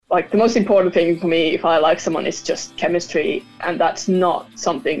like the most important thing for me if I like someone is just chemistry, and that's not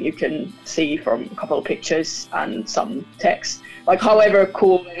something you can see from a couple of pictures and some text. Like however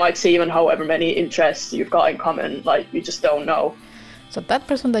cool they might seem and however many interests you've got in common, like you just don't know. So that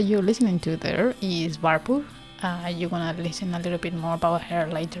person that you're listening to there is Varpu. You're gonna listen a little bit more about her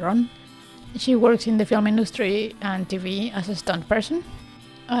later on. She works in the film industry and TV as a stunt person,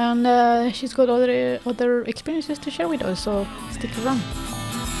 and she's got other experiences to share with us, so stick around.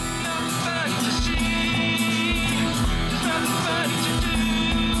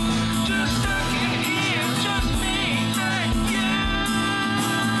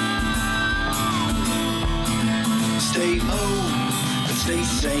 Stay home and stay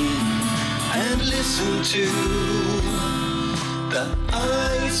sane and listen to the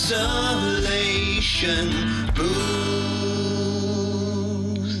isolation booth.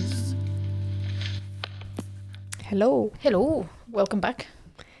 Hello. Hello, welcome back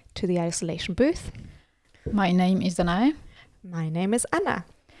To the isolation booth. My name is Danae, My name is Anna.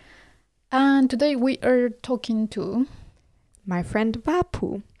 and today we are talking to, My friend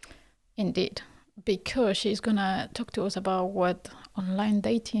Varpu. indeed, because she's gonna talk to us about what online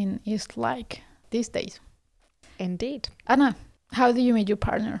dating is like these days. Indeed. Anna, how did you meet your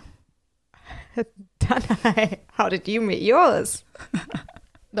partner? Danae, how did you meet yours?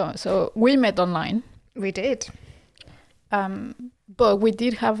 No, so we met online, We did. but we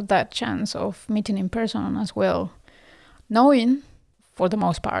did have that chance of meeting in person as well, knowing, for the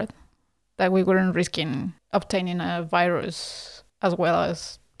most part, that we weren't risking obtaining a virus as well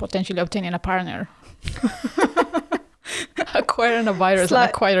as potentially obtaining a partner. Acquiring a virus and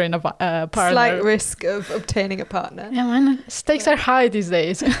acquiring a partner. Slight risk of obtaining a partner. Yeah, man, stakes are high these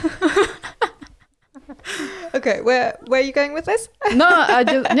days. Okay, where are you going with this? No, I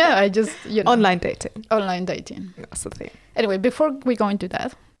just, you know. Online dating. Online dating. That's the thing. Anyway, before we go into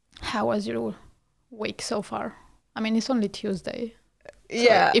that, how was your week so far? I mean, it's only Tuesday. So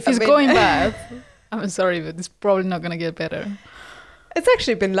Yeah. if it's going bad, I'm sorry, but it's probably not going to get better. It's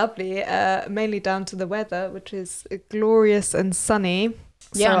actually been lovely, mainly down to the weather, which is glorious and sunny.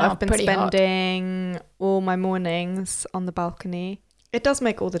 Yeah, so no, I've been pretty hot. spending all my mornings on the balcony. It does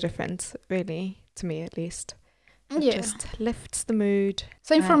make all the difference, really, to me at least. It Yeah. just lifts the mood.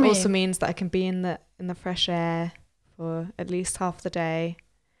 Same for me. Also means that I can be in the fresh air for at least half the day,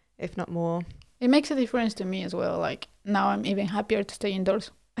 if not more. It makes a difference to me as well. Like, now I'm even happier to stay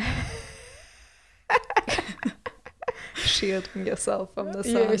indoors. Shielding yourself from the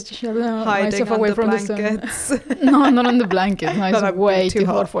sun. Yes, shield Hiding myself under away from blankets. the sun. No, not on the blankets. No, That it's would be way too too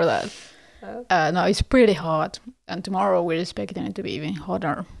hot hot. for that. No, it's pretty hot. And tomorrow we're expecting it to be even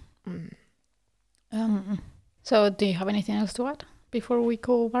hotter. So do you have anything else to add before we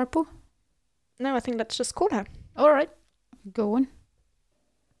call Varpu? No, I think let's just call her. All right, go on.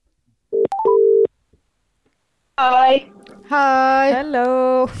 Hi. Hi.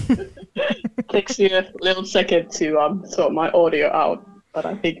 Hello. Takes me a little second to sort my audio out, but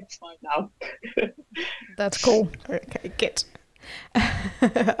I think it's fine now. That's cool. Okay, good.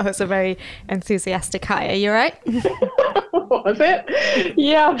 That was a very enthusiastic hi. Are you right? Was it?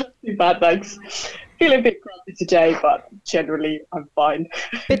 Yeah, not too bad, thanks. Feeling a bit grumpy today, but generally I'm fine.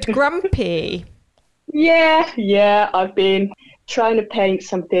 Bit grumpy. Yeah, I've been trying to paint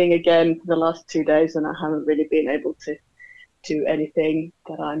something again for the last 2 days, and I haven't really been able to do anything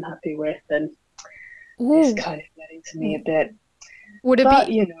that I'm happy with, and it's kind of getting to me a bit. Would it But,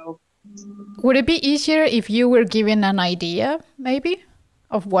 be you know, would it be easier if you were given an idea, maybe,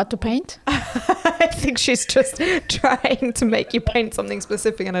 of what to paint? I think she's just trying to make you paint something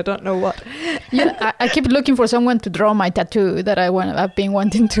specific, and I don't know what. Yeah, I keep looking for someone to draw my tattoo that I've been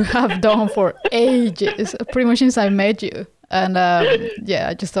wanting to have done for ages, pretty much since I met you. And yeah,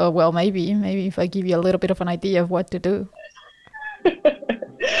 I just thought, well, maybe if I give you a little bit of an idea of what to do.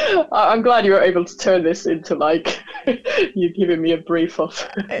 I'm glad you were able to turn this into like you giving me a brief of.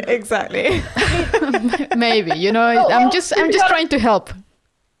 Exactly. Maybe, you know, I'm just trying to help.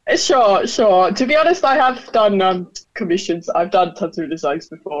 Sure. To be honest, I have done commissions. I've done tattoo designs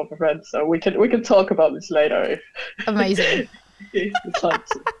before for friends, so we can talk about this later. If, Amazing. if it's like,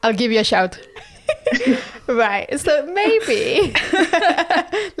 I'll give you a shout. Right, so maybe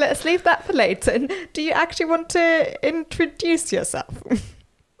let's leave that for later. And do you actually want to introduce yourself?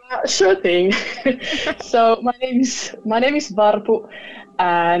 sure thing. So my name is Varpu,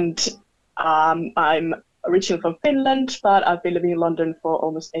 and I'm originally from Finland, but I've been living in London for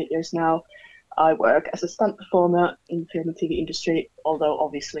almost 8 years now. I work as a stunt performer in the film and TV industry, although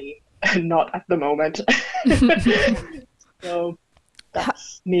obviously not at the moment. So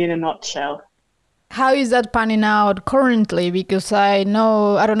that's me in a nutshell. How is that panning out currently? Because I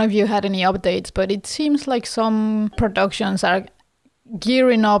don't know if you had any updates, but it seems like some productions are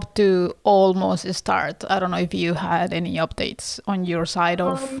gearing up to almost start. I don't know if you had any updates on your side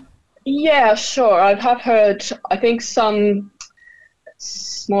of... Yeah, sure. I have heard, I think some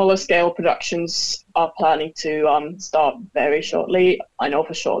smaller scale productions are planning to start very shortly. I know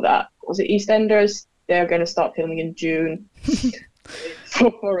for sure that, was it EastEnders? They're going to start filming in June,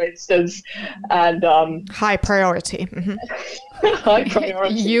 for instance. And high priority. Mm-hmm. High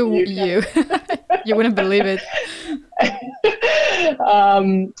priority. You wouldn't believe it.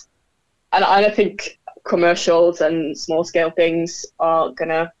 And I think commercials and small scale things are going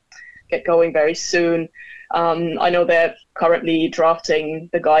to get going very soon. I know they're currently drafting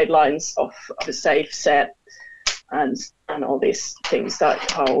the guidelines of a safe set and all these things,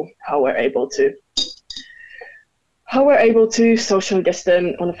 that how we're able to socially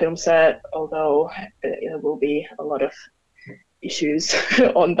distance on a film set, although there will be a lot of issues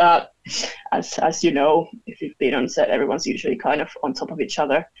on that. As you know, if you've been on set, everyone's usually kind of on top of each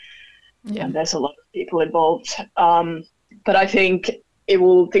other. Yeah. And there's a lot of people involved. But I think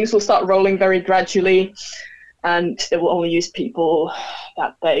things will start rolling very gradually, and they will only use people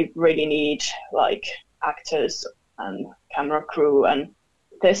that they really need, like actors and camera crew. And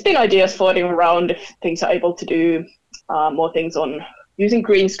there's been ideas floating around if things are able to do more things on using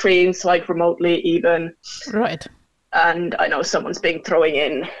green screens, like remotely even. Right. And I know someone's been throwing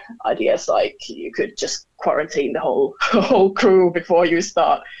in ideas like you could just quarantine the whole crew before you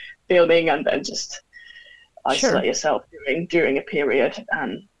start filming, and then just isolate yourself during a period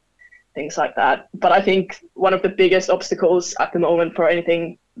and things like that. But I think one of the biggest obstacles at the moment for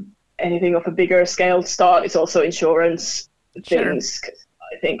anything of a bigger scale start is also insurance things. 'Cause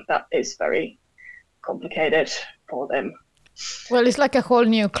I think that is very complicated for them. Well, it's like a whole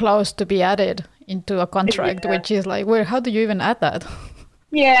new clause to be added into a contract, which is like, how do you even add that?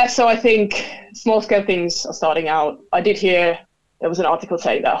 Yeah, so I think small scale things are starting out. I did hear there was an article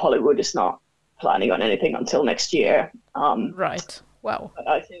saying that Hollywood is not planning on anything until next year. Right. Wow. But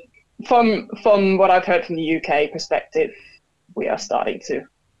I think from what I've heard from the UK perspective, we are starting to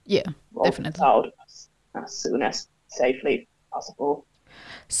roll definitely out as soon as safely possible.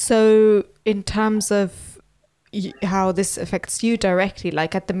 So in terms of how this affects you directly,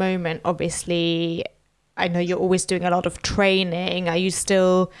 like at the moment, obviously, I know you're always doing a lot of training. Are you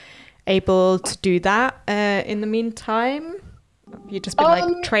still able to do that in the meantime? Have you just been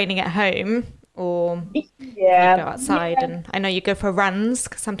like training at home, or you go outside? Yeah. And I know you go for runs,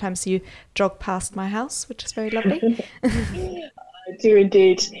 because sometimes you jog past my house, which is very lovely. I do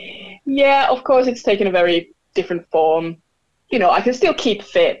indeed. Yeah, of course, it's taken a very different form. You know, I can still keep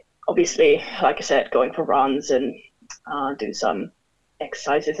fit, obviously, like I said, going for runs and do some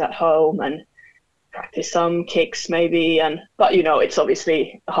exercises at home and practice some kicks maybe. But, you know, it's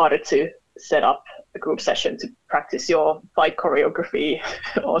obviously harder to set up a group session to practice your fight choreography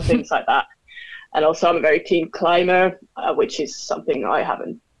or things like that. And also I'm a very keen climber, which is something I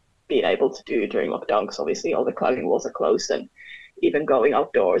haven't been able to do during lockdown, because obviously all the climbing walls are closed, and even going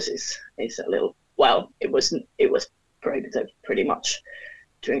outdoors is a little, well, it was prohibited pretty much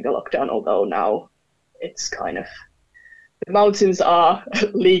during the lockdown, although now it's kind of, the mountains are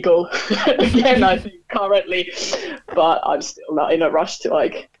legal again, I think, currently, but I'm still not in a rush to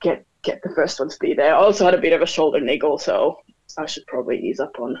like get the first one to be there. I also had a bit of a shoulder niggle, so I should probably ease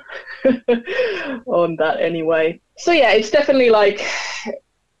up on on that anyway. So yeah, it's definitely like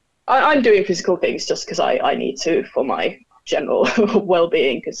I'm doing physical things just because I need to for my general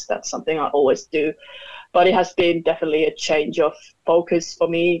well-being, because that's something I always do. But it has been definitely a change of focus for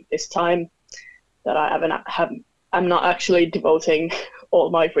me this time, that I'm not actually devoting all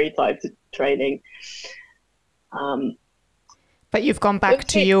my free time to training. But you've gone back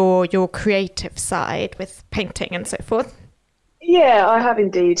to your creative side with painting and so forth. Yeah, I have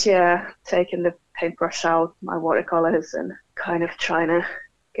indeed. Yeah, taken the paintbrush out, my watercolors, and kind of trying to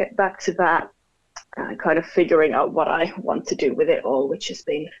get back to that. Kind of figuring out what I want to do with it all, which has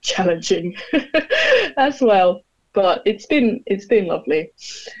been challenging as well. But it's been lovely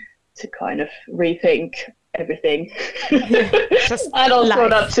to kind of rethink everything, and also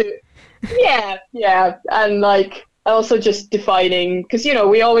not to, and like also just defining, because you know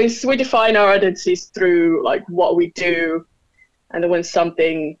we define our identities through like what we do, and then when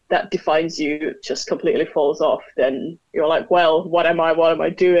something that defines you just completely falls off, then you're like, well, what am I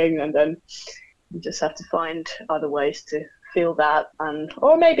doing? And then you just have to find other ways to feel that,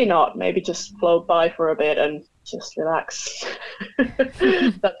 or maybe not, maybe just float by for a bit and just relax.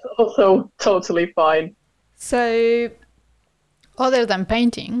 That's also totally fine. So, other than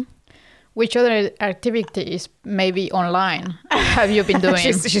painting, Which other activities, maybe online, have you been doing?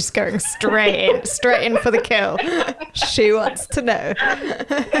 she's going straight in for the kill. She wants to know.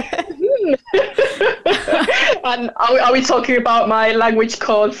 And are we talking about my language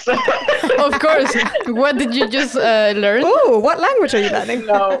course? Of course. What did you just learn? Oh, what language are you learning?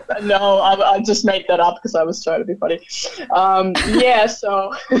 No, I just made that up because I was trying to be funny.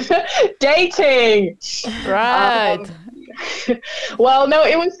 So dating. Right. Well, no,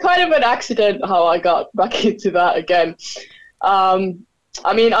 it was kind of an accident how I got back into that again. I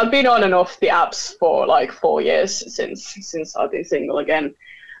mean, I've been on and off the apps for like 4 years since I've been single again,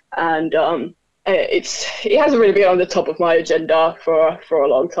 and it hasn't really been on the top of my agenda for a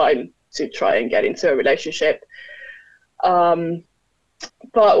long time to try and get into a relationship.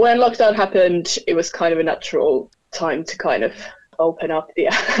 But when lockdown happened, it was kind of a natural time to kind of open up the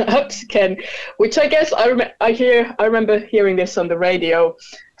apps again, which I guess I remember hearing this on the radio,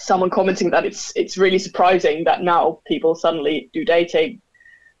 someone commenting that it's really surprising that now people suddenly do dating.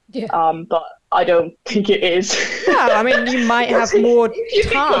 Yeah. But I don't think it is. No, I mean, you might have more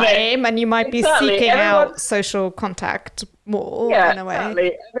time and you might be seeking out social contact more in a way.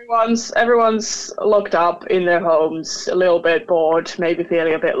 Exactly. Everyone's locked up in their homes, a little bit bored, maybe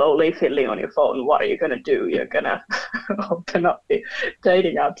feeling a bit lonely, fiddling on your phone. What are you going to do? You're going to open up the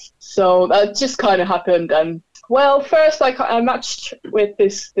dating apps. So that just kind of happened. And well, first I matched with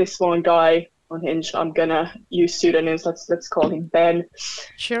this one guy on Hinge. I'm going to use pseudonyms. Let's call him Ben.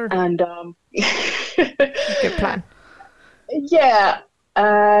 Sure. And good plan. Yeah,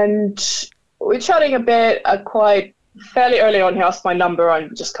 and we're chatting a bit. Quite fairly early on, he asked my number. I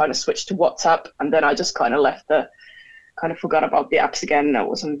just kind of switched to WhatsApp, and then I just kind of forgot about the apps again. I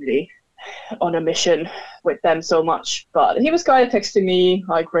wasn't really on a mission with them so much. But he was kind of texting me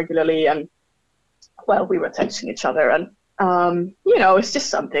like regularly, and well, we were texting each other, and it's just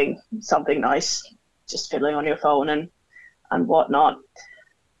something nice, just fiddling on your phone and whatnot.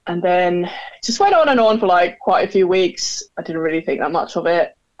 And then it just went on and on for like quite a few weeks. I didn't really think that much of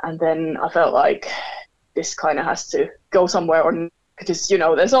it. And then I felt like this kind of has to go somewhere, because,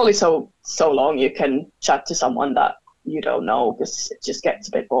 there's only so long you can chat to someone that you don't know, because it just gets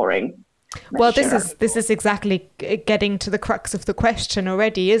a bit boring. Well, this is exactly getting to the crux of the question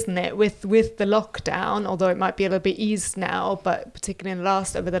already, isn't it? With the lockdown, although it might be a little bit eased now, but particularly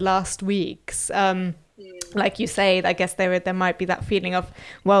over the last weeks, like you say, I guess there might be that feeling of,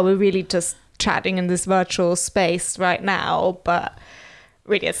 well, we're really just chatting in this virtual space right now, but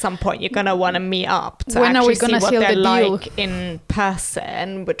really at some point you're going to want to meet up to when actually are we gonna see what they're seal the like deal? in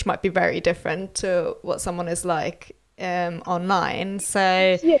person, which might be very different to what someone is like online.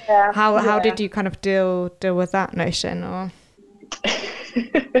 So how did you kind of deal with that notion? Or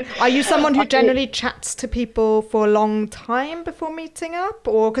are you someone who generally chats to people for a long time before meeting up?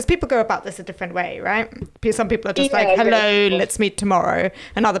 Or because people go about this a different way, right? Some people are just like, hello, let's meet tomorrow.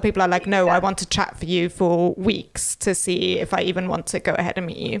 And other people are like, no, I want to chat for you for weeks to see if I even want to go ahead and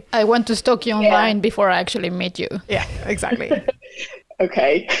meet you. I want to stalk you online before I actually meet you. Yeah, exactly.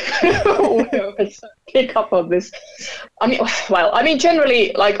 Okay. Let's pick up on this. I mean,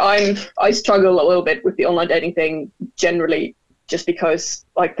 generally, like I struggle a little bit with the online dating thing generally, just because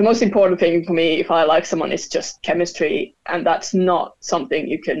like the most important thing for me, if I like someone, is just chemistry, and that's not something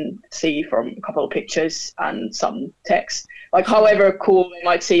you can see from a couple of pictures and some text. Like however cool it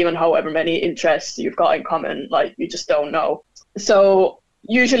might seem and however many interests you've got in common, like you just don't know. So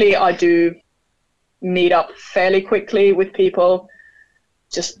usually I do meet up fairly quickly with people.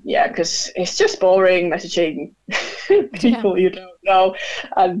 Just, because it's just boring messaging people you don't know,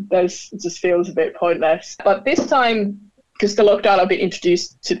 and it just feels a bit pointless. But this time, because the lockdown, I've been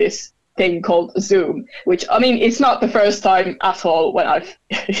introduced to this thing called Zoom, which, I mean, it's not the first time at all when I've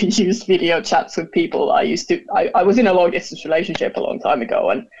used video chats with people. I was in a long distance relationship a long time ago,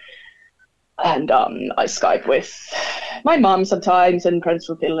 and I Skype with my mum sometimes and friends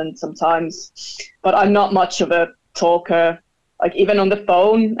from Finland sometimes, but I'm not much of a talker, like even on the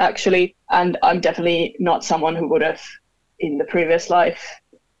phone, actually. And I'm definitely not someone who would have, in the previous life,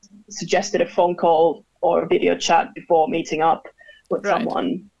 suggested a phone call or a video chat before meeting up with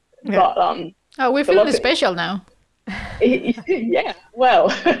someone. Yeah. But we feel special now. Yeah, well.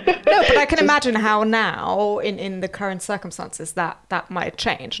 No, but I can imagine how now, in the current circumstances, that might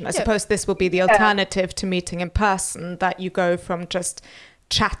change. And I suppose this will be the alternative to meeting in person, that you go from just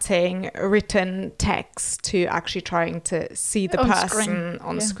chatting, written text, to actually trying to see the person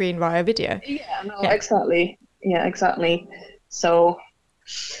on screen via video. Exactly. Yeah, exactly. So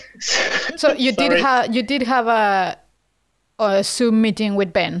you did have a Zoom meeting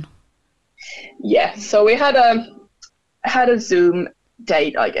with Ben. Yeah, so we had a Zoom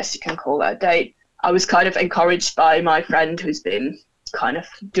date, I guess you can call that a date. I was kind of encouraged by my friend who's been kind of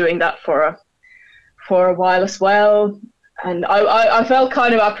doing that for a while as well. And I felt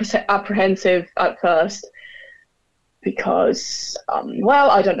kind of apprehensive at first because,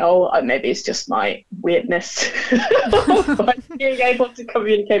 I don't know, maybe it's just my weirdness of being able to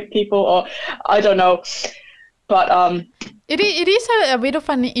communicate with people, or I don't know. But it is a bit of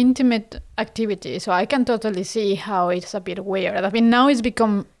an intimate activity, so I can totally see how it's a bit weird. I mean, now it's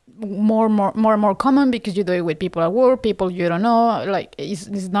become more and more common because you do it with people at work, people you don't know. Like it's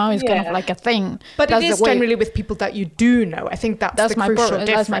kind of like a thing. But that's it is generally with people that you do know. I think that's the crucial difference.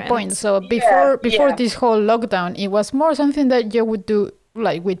 That's my point. So before this whole lockdown, it was more something that you would do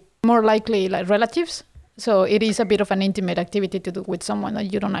like with more likely like relatives. So it is a bit of an intimate activity to do with someone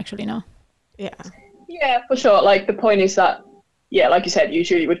that you don't actually know. Yeah. Yeah, for sure. Like the point is that, like you said,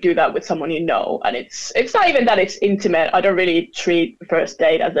 usually you would do that with someone you know, and it's not even that it's intimate. I don't really treat the first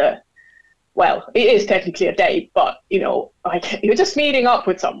date as it is technically a date, but like you're just meeting up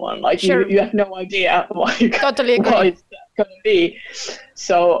with someone. Like sure. you have no idea what totally agree. What it's going to be.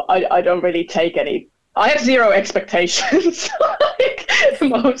 So I don't really take any. I have zero expectations like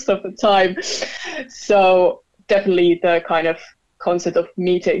most of the time. So definitely the kind of concept of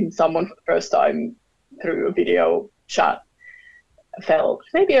meeting someone for the first time through a video chat felt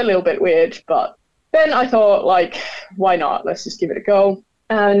maybe a little bit weird, but then I thought, like, why not? Let's just give it a go.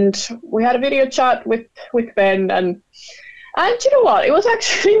 And we had a video chat with Ben, and you know what? It was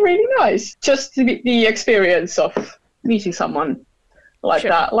actually really nice. Just the experience of meeting someone like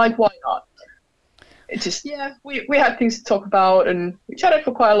that. Like, why not? It just, we had things to talk about, and we chatted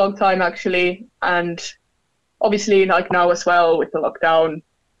for quite a long time, actually. And obviously, like now as well, with the lockdown,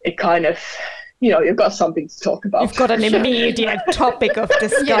 it kind of, you've got something to talk about. You've got an immediate topic of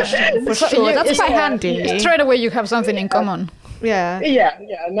discussion, for sure. That's quite handy. Straight away, you have something in common. Yeah.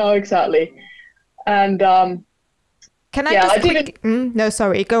 No, exactly. And can I just quickly... no,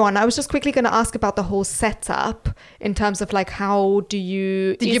 sorry, go on. I was just quickly going to ask about the whole setup in terms of like, how do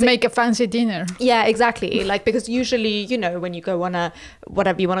you... Did you make a fancy dinner? Yeah, exactly. Like, because usually, when you go on a,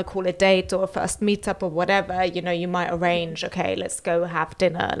 whatever you want to call a date or a first meetup or whatever, you might arrange, okay, let's go have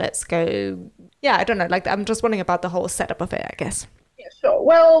dinner. Let's go... Yeah, I don't know. Like, I'm just wondering about the whole setup of it, I guess. Yeah, sure.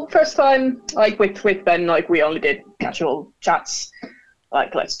 Well, first time, like with Ben, like we only did casual chats.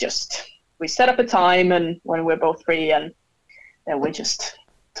 Like, we set up a time and when we're both free, and then we just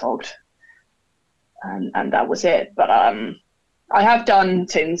talked, and that was it. But I have done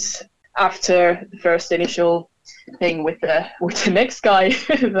since after the first initial thing with the next guy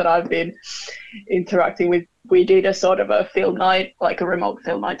that I've been interacting with. We did a sort of a film night, like a remote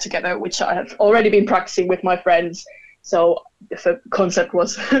film night together, which I have already been practicing with my friends. So the concept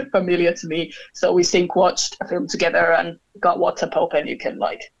was familiar to me. So we sync watched a film together and got WhatsApp open. You can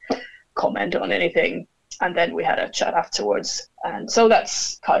like comment on anything, and then we had a chat afterwards. And so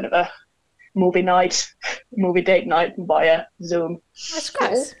that's kind of a movie date night via Zoom. That's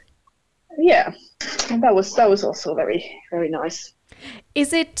cool. Yeah, and that was also very, very nice.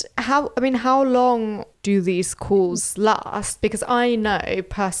 Is it how long do these calls last? Because I know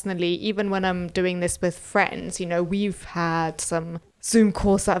personally, even when I'm doing this with friends, we've had some Zoom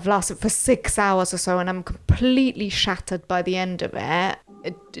calls that have lasted for 6 hours or so, and I'm completely shattered by the end of it.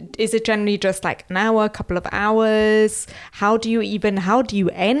 Is it generally just like an hour, a couple of hours? How do you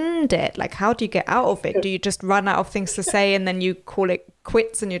end it? Like, how do you get out of it? Do you just run out of things to say and then you call it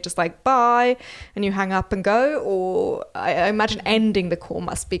quits and you're just like, bye, and you hang up and go? Or I imagine ending the call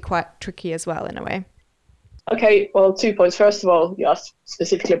must be quite tricky as well in a way. Okay, well, 2 points. First of all, you asked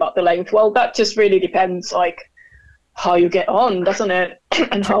specifically about the length. Well, that just really depends, like, how you get on, doesn't it?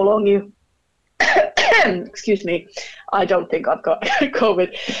 And how long you... Excuse me. I don't think I've got COVID.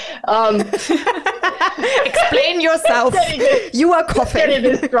 Explain yourself. You are coughing. Getting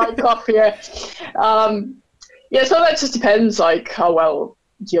this dry cough here. So that just depends, like, how well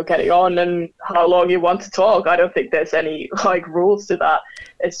you're getting on and how long you want to talk. I don't think there's any, like, rules to that.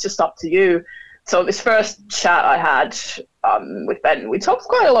 It's just up to you. So this first chat I had with Ben, we talked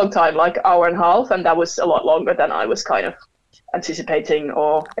quite a long time, like an hour and a half, and that was a lot longer than I was kind of anticipating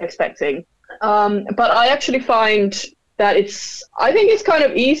or expecting. But I actually find that I think it's kind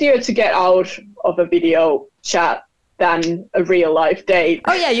of easier to get out of a video chat than a real life date.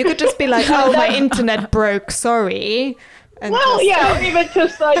 Oh yeah, you could just be like, oh, my internet broke, sorry. And even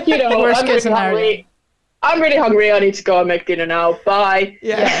just like, I'm really hungry, I need to go and make dinner now, bye.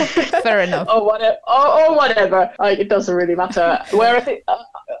 Yeah. Fair enough. or whatever. Like, it doesn't really matter. Where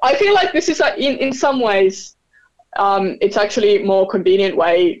I feel like this is like, in some ways, it's actually a more convenient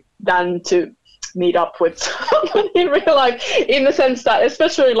way than to meet up with someone in real life, in the sense that,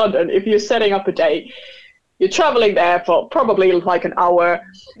 especially in London, if you're setting up a date, you're traveling there for probably like an hour,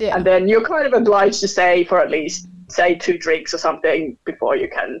 and then you're kind of obliged to stay for at least, say, 2 drinks or something before you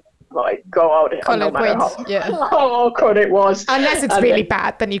can like go out, no matter how awkward it was. Unless it's really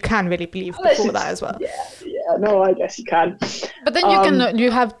bad, then you can really leave before that as well. Yeah, no, I guess you can. But then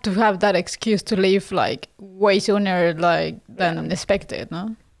you have to have that excuse to leave like way sooner than expected,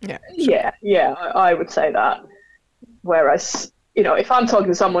 no? Yeah, I would say that. Whereas, if I'm talking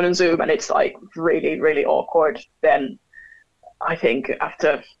to someone on Zoom and it's like really, really awkward, then I think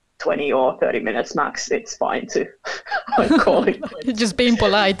after 20 or 30 minutes max, it's fine to call it. Just being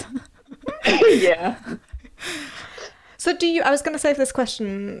polite. Yeah. So I was going to save this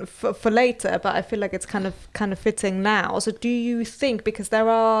question for later, but I feel like it's kind of fitting now. So do you think, because there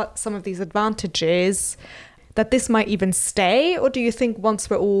are some of these advantages, that this might even stay? Or do you think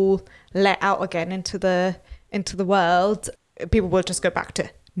once we're all let out again into the world, people will just go back to,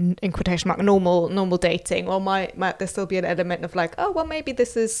 in quotation mark, normal dating? Or might there still be an element of like, oh, well, maybe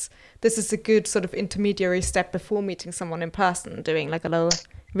this is a good sort of intermediary step before meeting someone in person, doing like a little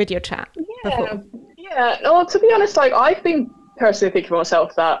video chat before? Yeah, no, to be honest, like I've been personally thinking to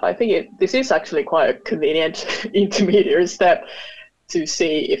myself that I think this is actually quite a convenient intermediary step to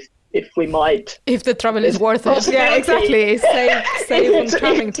see if we might. If the travel is worth it. Yeah, exactly. Save on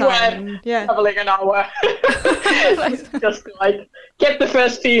traveling time. Yeah. Traveling an hour. Just to like get the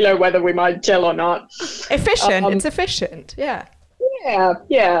first feeler whether we might gel or not. Efficient. It's efficient. Yeah.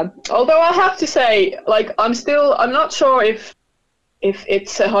 Yeah. Although I have to say, like, I'm not sure if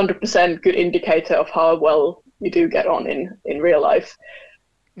it's 100% good indicator of how well you do get on in real life.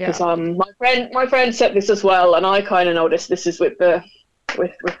 Because my friend said this as well, and I kind of noticed this is with the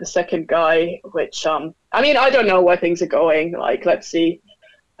second guy, which I mean, I don't know where things are going. Like, let's see.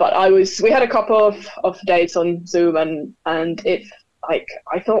 But we had a couple of dates on Zoom, and it, like,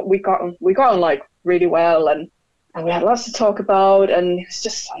 I thought we got on like really well, and we had lots to talk about, and it was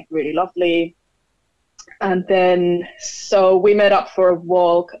just like really lovely. And then, so we met up for a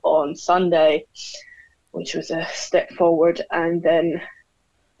walk on Sunday, which was a step forward. And then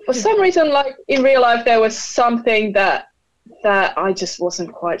for some reason, like in real life, there was something that I just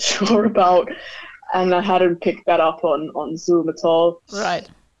wasn't quite sure about. And I hadn't picked that up on Zoom at all. Right.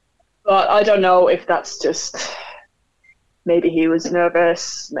 But I don't know if that's just, maybe he was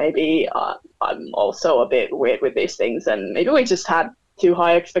nervous. Maybe I'm also a bit weird with these things. And maybe we just had too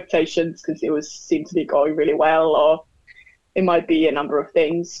high expectations because it seemed to be going really well, or it might be a number of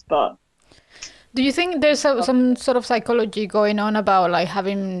things. But do you think there's some sort of psychology going on about like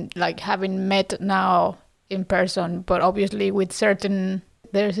having met now in person, but obviously with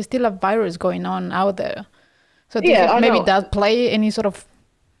there's still a virus going on out there? So do you think maybe that play any sort of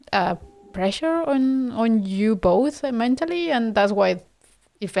pressure on you both mentally, and that's why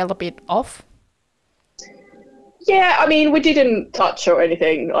it felt a bit off? Yeah, I mean, we didn't touch or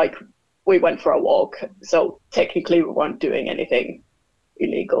anything. Like, we went for a walk, so technically we weren't doing anything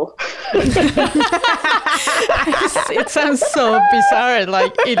illegal. It sounds so bizarre,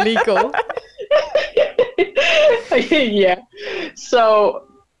 like illegal. Yeah. So,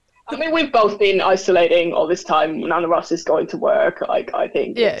 I mean, we've both been isolating all this time. None of us is going to work. Like, I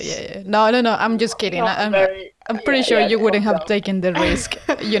think. Yeah. No. I'm just kidding. I'm pretty sure you wouldn't have taken the risk,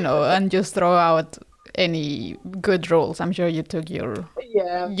 and just throw out any good rules. I'm sure you took you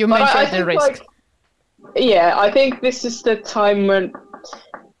mentioned the risk. I think this is the time when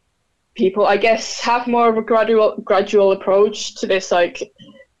people, I guess, have more of a gradual approach to this. Like,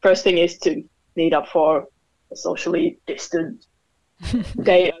 first thing is to meet up for a socially distant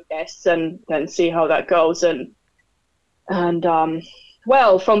date, I guess, and then see how that goes. And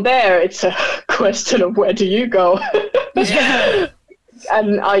well, from there, it's a question of where do you go?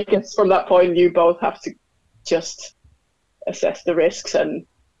 And I guess from that point, you both have to just assess the risks and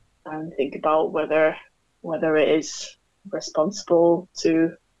think about whether it is responsible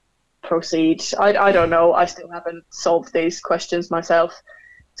to proceed. I don't know. I still haven't solved these questions myself,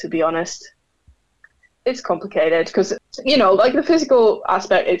 to be honest. It's complicated because, like the physical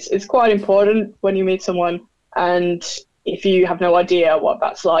aspect, it's quite important when you meet someone. And if you have no idea what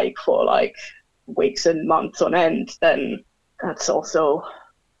that's like for like weeks and months on end, then that's also,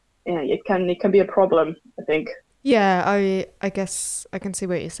 it can be a problem, I think. Yeah, I guess I can see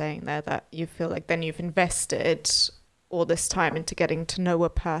what you're saying there, that you feel like then you've invested all this time into getting to know a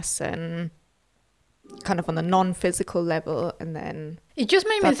person kind of on the non-physical level, and then it just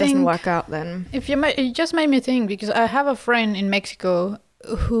made me think, doesn't work out then. It just made me think, because I have a friend in Mexico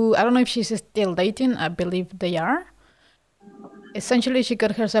who, I don't know if she's still dating, I believe they are. essentially she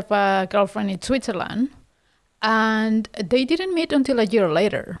got herself a girlfriend in Switzerland, and they didn't meet until a year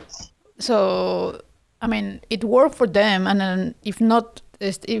later. So, I mean, it worked for them, and then if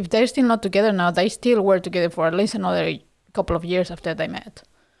they're still not together now, they still were together for at least another couple of years after they met.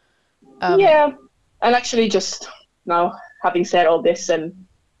 Yeah, and actually just now, having said all this and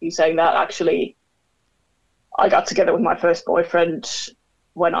you saying that, actually, I got together with my first boyfriend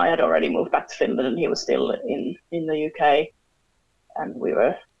when I had already moved back to Finland and he was still in the UK. And we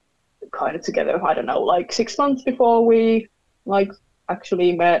were kind of together, I don't know, like 6 months before we like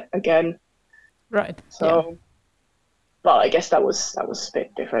actually met again. Right. So, but I guess that was a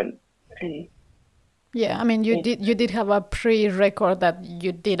bit different. Yeah, I mean, you did have a pre-record that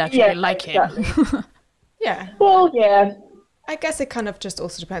you did actually like exactly. him. Yeah. Well, yeah. I guess it kind of just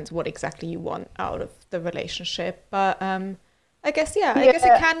also depends what exactly you want out of the relationship. But I guess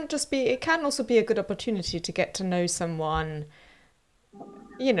it can also be a good opportunity to get to know someone,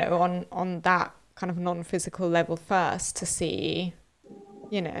 you know, on that kind of non-physical level first, to see,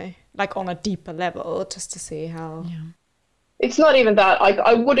 you know, like on a deeper level, just to see how. Yeah. It's not even that.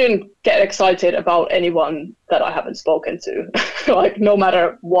 I wouldn't get excited about anyone that I haven't spoken to. Like, no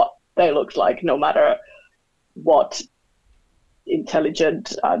matter what they look like, no matter what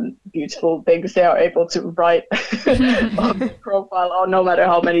intelligent and beautiful things they are able to write on the profile, or no matter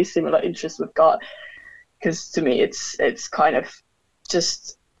how many similar interests we've got. Because to me, it's kind of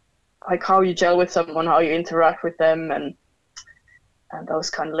just like how you gel with someone, how you interact with them, and those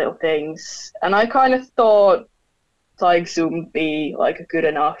kind of little things. And I kind of thought like Zoom would be like a good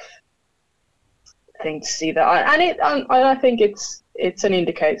enough thing to see that, and I think it's an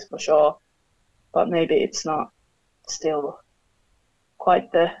indicator for sure, but maybe it's not still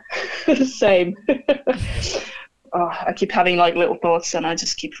quite the same. I keep having like little thoughts and I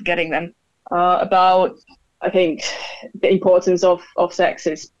just keep forgetting them. About, I think the importance of sex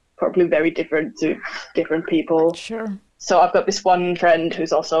is probably very different to different people. Sure. So I've got this one friend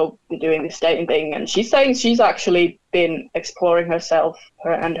who's also been doing this dating thing, and she's saying she's actually been exploring herself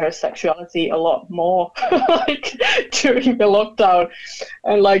and her sexuality a lot more like during the lockdown,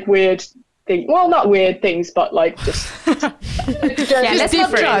 and like weird things. Well, not weird things, but like just Let's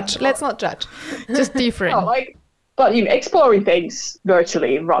not judge. Just different. No, but you know, exploring things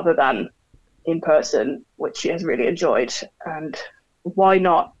virtually rather than in person, which she has really enjoyed. And why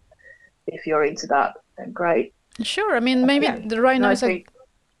not? If you're into that, then great. Sure. I mean, maybe right now is a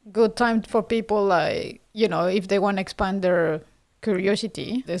good time for people, like, you know, if they want to expand their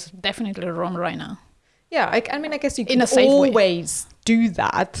curiosity, there's definitely room right now. Yeah, I mean, I guess you In can a safe way. always do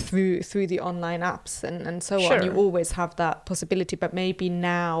that through the online apps and so Sure. on. You always have that possibility, but maybe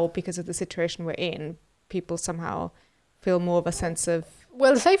now, because of the situation we're in, people somehow feel more of a sense of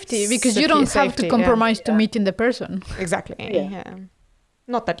safety, because you don't have to compromise to meeting the person. Exactly. Yeah.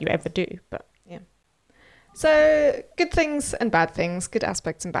 Not that you ever do, but yeah. So good things and bad things, good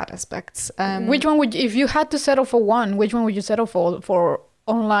aspects and bad aspects. Which one would, if you had to settle for one, which one would you settle for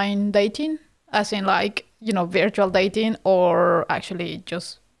online dating? As in, like, you know, virtual dating, or actually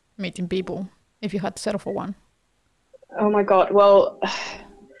just meeting people, if you had to settle for one? Oh my God. Well,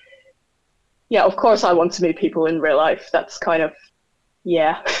 yeah, of course I want to meet people in real life. That's kind of,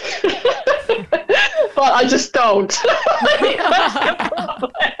 yeah. But I just don't. That's the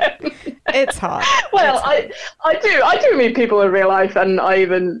problem. It's hard. Well, I do meet people in real life, and I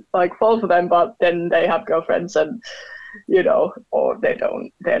even like fall for them, but then they have girlfriends, and you know, or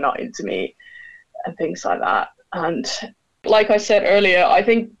they're not into me, and things like that. And like I said earlier, I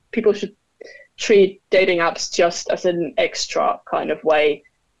think people should treat dating apps just as an extra kind of way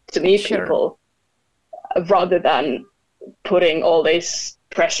to meet people, rather than putting all this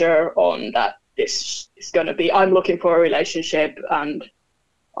pressure on that this is going to be, I'm looking for a relationship and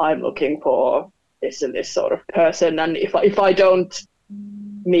I'm looking for this and this sort of person, and if I don't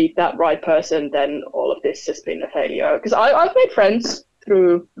meet that right person, then all of this has been a failure. Because I've made friends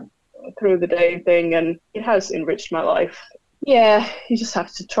through the dating thing, and it has enriched my life. Yeah, you just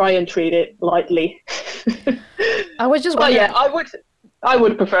have to try and treat it lightly. I was just wondering. Yeah, I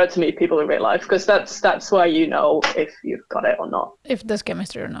would prefer to meet people in real life, because that's why you know if you've got it or not. If there's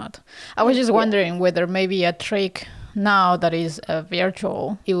chemistry or not. I was just wondering whether maybe a trick now that is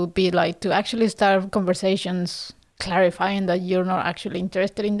virtual, it would be like to actually start conversations clarifying that you're not actually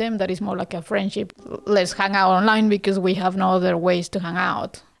interested in them, that is more like a friendship. Let's hang out online because we have no other ways to hang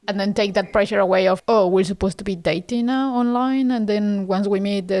out. And then take that pressure away of, oh, we're supposed to be dating now online, and then once we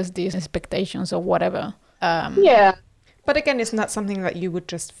meet, there's these expectations or whatever. Yeah. But again, isn't that something that you would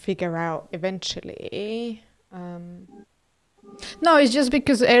just figure out eventually? No, it's just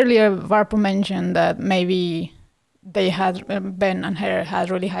because earlier Varpu mentioned that maybe they had Ben and her had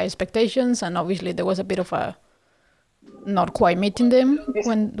really high expectations, and obviously there was a bit of a not quite meeting them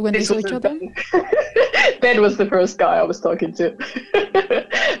when they saw each other. Ben was the first guy I was talking to.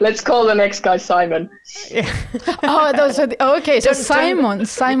 Let's call the next guy Simon. Yeah. Okay. So Simon Don't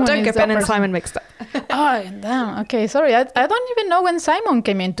is get the Ben and person. Simon mixed up. Oh, damn. Okay, sorry. I don't even know when Simon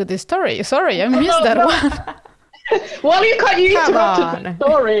came into this story. Sorry, I missed that one. Well, you interrupted on. the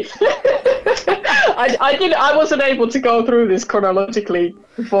story. I wasn't able to go through this chronologically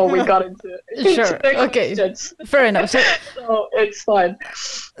before we got into Sure. the Okay. questions. Fair enough. So it's fine.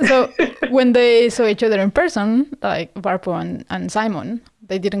 So when they saw each other in person, like Varpu and Simon,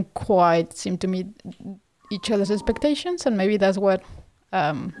 they didn't quite seem to meet each other's expectations, and maybe that's what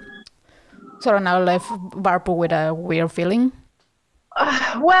sort of now left Varpu with a weird feeling.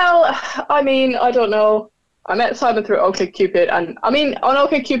 Well, I mean, I don't know. I met Simon through OkCupid, and I mean, on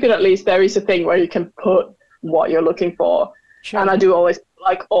OkCupid at least there is a thing where you can put what you're looking for, Sure. and I do always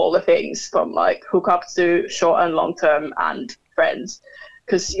like all the things from like hookups to short and long term and friends,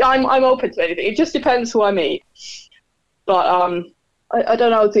 because I'm open to anything. It just depends who I meet. But I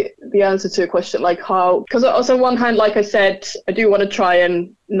don't know the answer to a question like how, because on one hand, like I said, I do want to try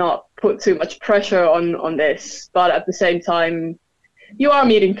and not put too much pressure on this, but at the same time, you are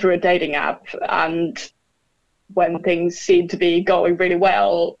meeting through a dating app, and when things seem to be going really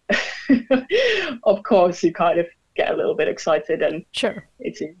well, of course you kind of get a little bit excited, and Sure.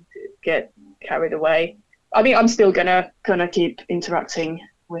 it's easy to get carried away. I mean, I'm still gonna keep interacting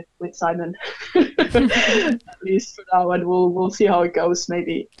with Simon, at least for now, and we'll see how it goes.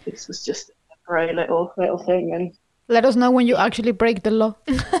 Maybe this was just a temporary little thing, and Let us know when you actually break the law.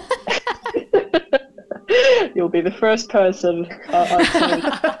 you'll be the first person I've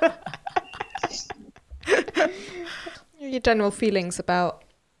told. Your general feelings about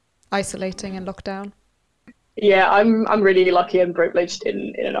isolating and lockdown? Yeah, I'm really lucky and privileged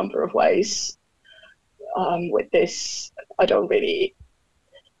in a number of ways. With this, I haven't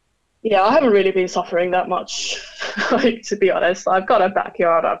really been suffering that much. Like, to be honest, I've got a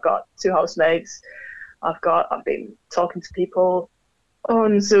backyard, I've got 2 housemates, I've been talking to people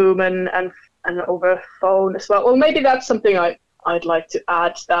on Zoom and over phone as well. Well, maybe that's something I'd like to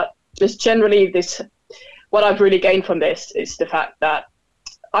add, that just generally what I've really gained from this is the fact that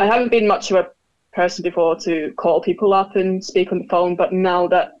I haven't been much of a person before to call people up and speak on the phone, but now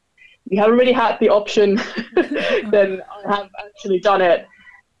that we haven't really had the option, then I have actually done it.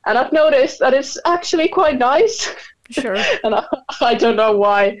 And I've noticed that it's actually quite nice. Sure. And I don't know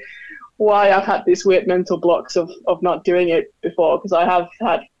why I've had these weird mental blocks of not doing it before, because I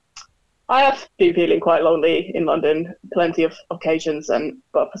have been feeling quite lonely in London, plenty of occasions,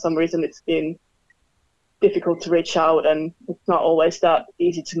 but for some reason it's been difficult to reach out, and it's not always that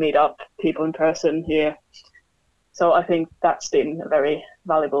easy to meet up people in person here. So I think that's been a very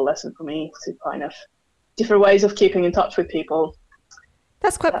valuable lesson for me, to kind of different ways of keeping in touch with people.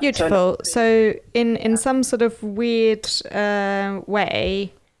 That's quite beautiful. So in some sort of weird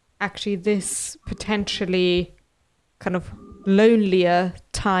way, actually this potentially kind of lonelier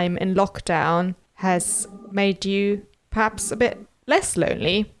time in lockdown has made you perhaps a bit less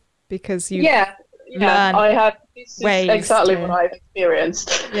lonely, because you Yeah, I have. This is exactly what I've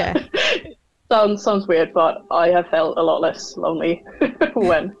experienced. Yeah. Sounds weird, but I have felt a lot less lonely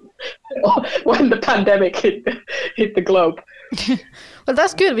when the pandemic hit the globe. Well,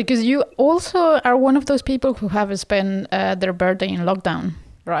 that's good, because you also are one of those people who have spent their birthday in lockdown,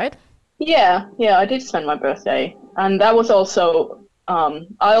 right? Yeah, I did spend my birthday, and that was also.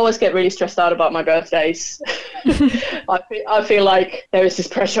 I always get really stressed out about my birthdays. I feel like there is this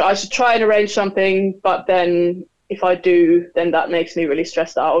pressure. I should try and arrange something, but then if I do, then that makes me really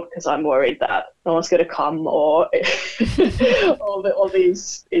stressed out, because I'm worried that no one's going to come, or all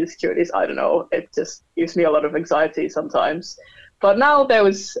these insecurities. I don't know. It just gives me a lot of anxiety sometimes. But now there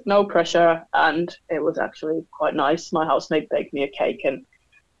was no pressure, and it was actually quite nice. My housemate baked me a cake, and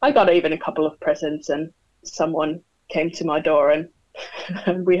I got even a couple of presents, and someone came to my door, and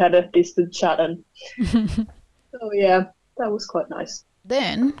we had a distant chat, and so yeah, that was quite nice.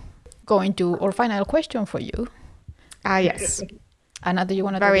 Then, going to our final question for you. Yes. Anna, do you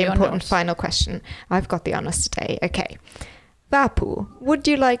want to do Very the important honors? final question. I've got the honors today. Okay. Varpu, would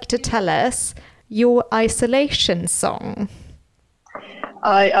you like to tell us your isolation song?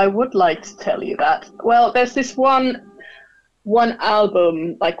 I would like to tell you that. Well, there's this one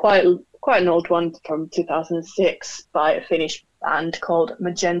album, like quite an old one from 2006 by a Finnish band called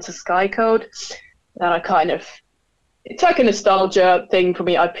Magenta Sky Code, that I kind of, it's like a nostalgia thing for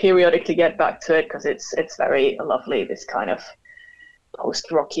me. I periodically get back to it because it's very lovely, this kind of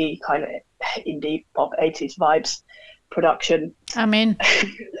post-rocky kind of indie pop 80s vibes production. I mean,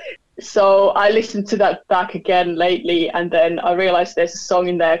 So I listened to that back again lately, and then I realized there's a song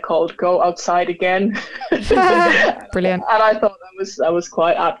in there called "Go Outside Again." Brilliant. And I thought that was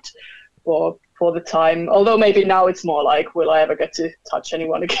quite apt for the time. Although maybe now it's more like, will I ever get to touch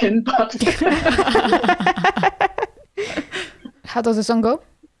anyone again? But how does the song go?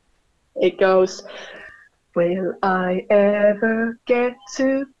 it goes, will I ever get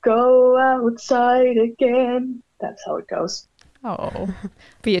to go outside again? That's how it goes. Oh,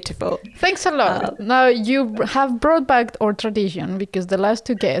 Beautiful. thanks a lot. Now you have brought back our tradition because the last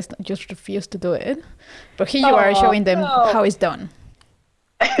two guests just refused to do it. But here you are showing them how it's done.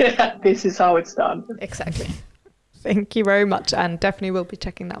 This is how it's done. Exactly. Thank you very much, and definitely will be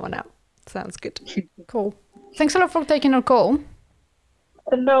checking that one out. Sounds good. Cool. Thanks a lot for taking our call.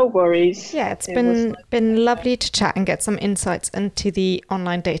 No worries. Yeah, it's It was been lovely to chat and get some insights into the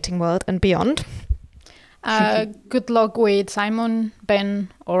online dating world and beyond. Good luck with Simon, Ben,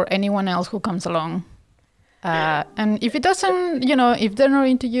 or anyone else who comes along. And if it doesn't, if they're not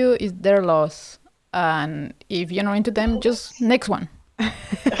into you, it's their loss. And if you're not into them, just next one.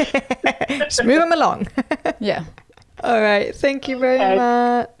 Just move them along. Yeah. All right. Thank you very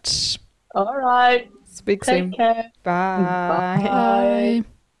much. all right. Speak soon. Take care. Bye. Bye.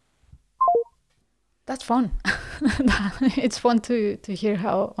 That's fun. It's fun to hear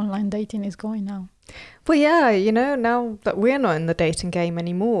how online dating is going now. Well, yeah, now that we're not in the dating game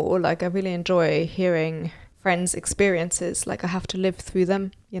anymore, like I really enjoy hearing friends' experiences. Like I have to live through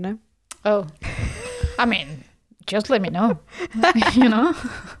them, Oh, I mean, just let me know.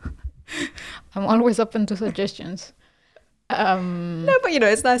 I'm always open to suggestions. No, but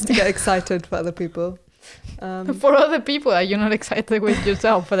it's nice to get excited for other people. For other people, are you not excited with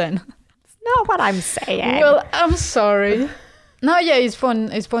yourself then? Not what I'm saying. Well, I'm sorry. No, yeah, it's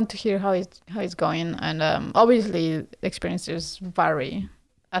fun. It's fun to hear how it's going, and obviously experiences vary.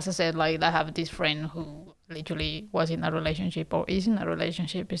 As I said, like I have this friend who literally was in a relationship or is in a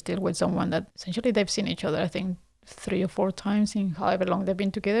relationship still with someone that essentially they've seen each other, I think 3 or 4 times in however long they've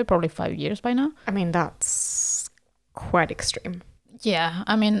been together, probably 5 years by now. I mean, that's quite extreme. Yeah,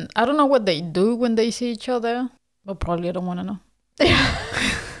 I mean, I don't know what they do when they see each other, but probably I don't want to know. Yeah.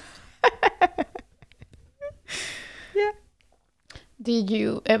 Did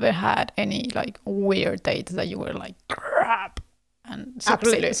you ever had any like weird dates that you were like crap and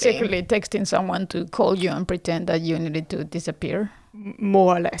secretly texting someone to call you and pretend that you needed to disappear?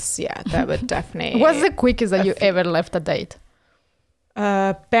 More or less, yeah. That would definitely. What's the quickest that you ever left a date?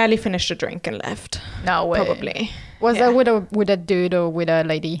 Barely finished a drink and left. No way. Probably. Was that with a dude or with a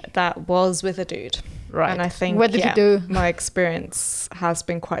lady? That was with a dude. Right. And I think what did you do? My experience has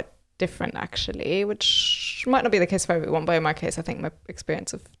been quite different actually, which might not be the case for everyone, but in my case I think my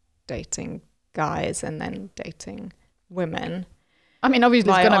experience of dating guys and then dating women, I mean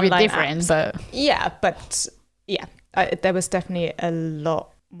obviously it's gonna be apps, different, but there was definitely a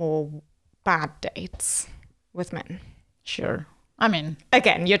lot more bad dates with men. Sure. I mean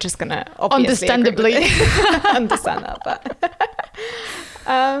again, you're just gonna obviously understandably understand that, but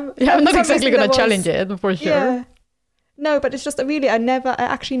I'm not exactly gonna challenge it for sure. Yeah. No, but it's just really I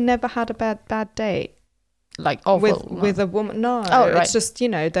actually never had a bad date. Like awful with a woman. No, right. It's just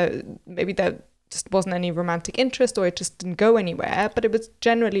maybe there just wasn't any romantic interest, or it just didn't go anywhere. But it was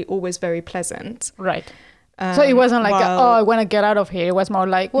generally always very pleasant. Right. So it wasn't like I want to get out of here. It was more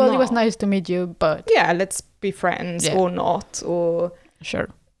like, well, it was nice to meet you, but yeah, let's be friends or not, or sure,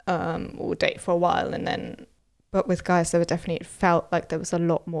 or date for a while, and then. But with guys, there definitely felt like there was a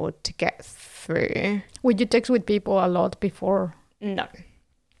lot more to get through. Would you text with people a lot before? No.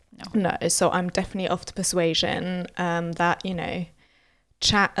 So I'm definitely of the persuasion that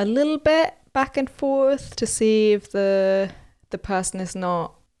chat a little bit back and forth to see if the person is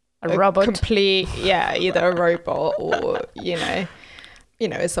not a robot, complete either a robot or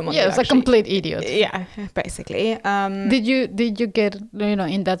is someone it's a complete idiot. Yeah, basically. Did you get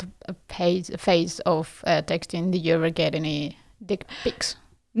in that phase of texting? Did you ever get any dick pics?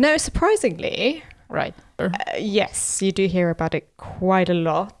 No, surprisingly. Right. Yes, you do hear about it quite a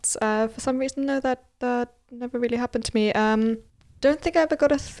lot. For some reason, no, that never really happened to me. Don't think I ever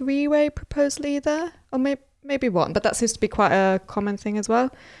got a 3-way proposal either, or maybe one, but that seems to be quite a common thing as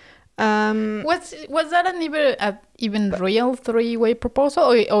well. Was that an even real 3-way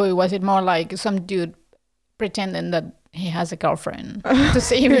proposal, or was it more like some dude pretending that he has a girlfriend to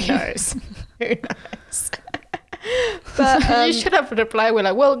see if Who knows? Who knows? But you should have replied with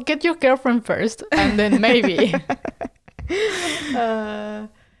like, well, get your girlfriend first and then maybe. I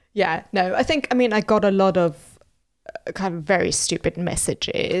got a lot of kind of very stupid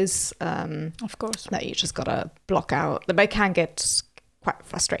messages Of course. that you just gotta block out. But it can get quite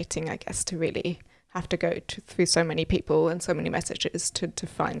frustrating, I guess, to really have to go through so many people and so many messages to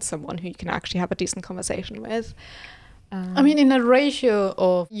find someone who you can actually have a decent conversation with. I mean, in a ratio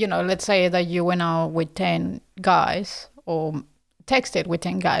of, let's say that you went out with 10 guys or texted with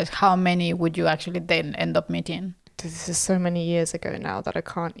 10 guys, how many would you actually then end up meeting? This is so many years ago now that I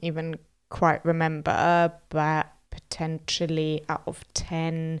can't even quite remember, but potentially out of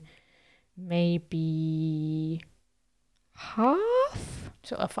 10, maybe half?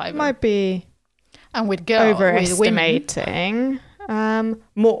 So a 5. Might be And with girls, overestimating.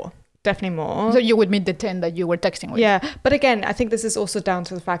 More. Definitely more. So you would meet the 10 that you were texting with. Yeah, but again, I think this is also down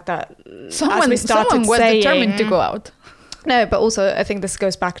to the fact that Someone was determined to go out. No, but also I think this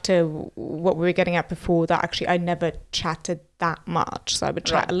goes back to what we were getting at before, that actually I never chatted that much. So I would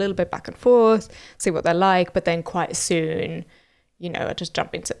chat a little bit back and forth, see what they're like, but then quite soon, I just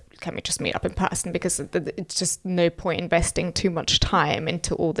jump into, can we just meet up in person? Because it's just no point investing too much time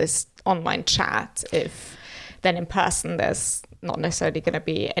into all this online chat if then in person there's not necessarily going to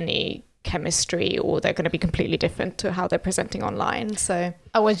be any chemistry, or they're going to be completely different to how they're presenting online. So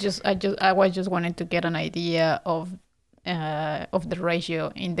I was just wanting to get an idea of the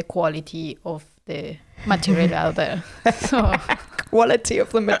ratio in the quality of the material out there. So quality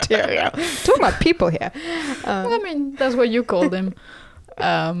of the material. Talking about people here. I mean, that's what you call them.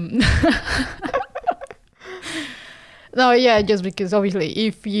 No, yeah, just because obviously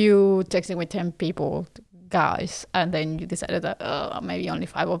if you texting with 10 people, guys, and then you decided that maybe only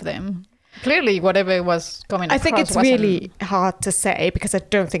 5 of them, clearly whatever was coming I think across it's really hard to say, because I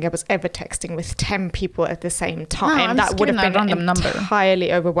don't think I was ever texting with 10 people at the same time. No, that would have been a random number.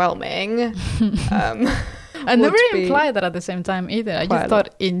 Entirely overwhelming. I never implied that at the same time either. I just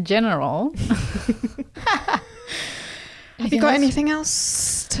thought in general. Have you got anything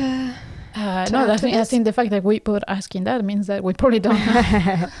else to... No, I think the fact that we were asking that means that we probably don't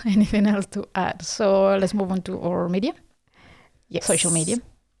have anything else to add. So let's move on to our media. Yes. Social media.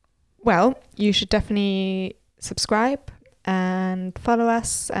 Well, you should definitely subscribe and follow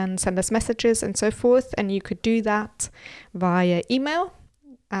us and send us messages and so forth. And you could do that via email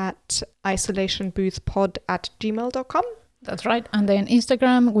at isolationboothpod@gmail.com. That's right. And then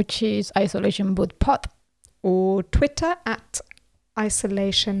Instagram, which is isolationboothpod. Or Twitter at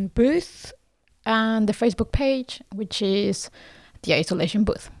Isolation Booth, and the Facebook page, which is the Isolation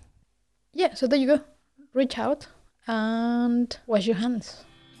Booth. Yeah, so there you go. Reach out and wash your hands.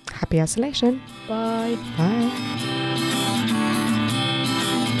 Happy isolation. Bye. Bye.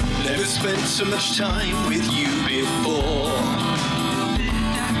 Never spent so much time with you before.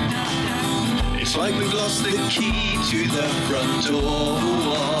 It's like we've lost the key to the front door.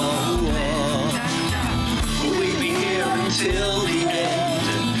 Till the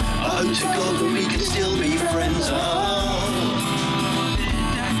end, I hope to God that we can still be friends.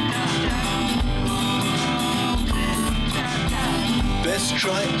 Best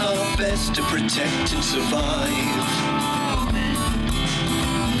try our best to protect and survive.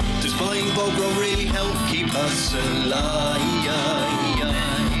 Does buying Bogra really help keep us alive?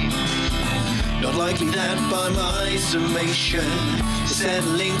 Not likely that by my summation,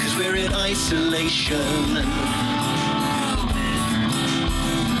 settling 'cause we're in isolation.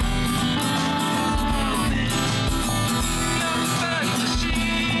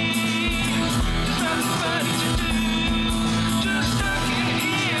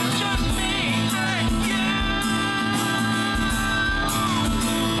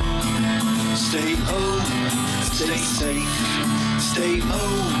 Stay home, stay safe. Stay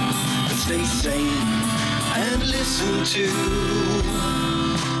home and stay sane. And listen to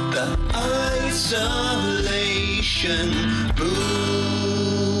the Isolation Booth.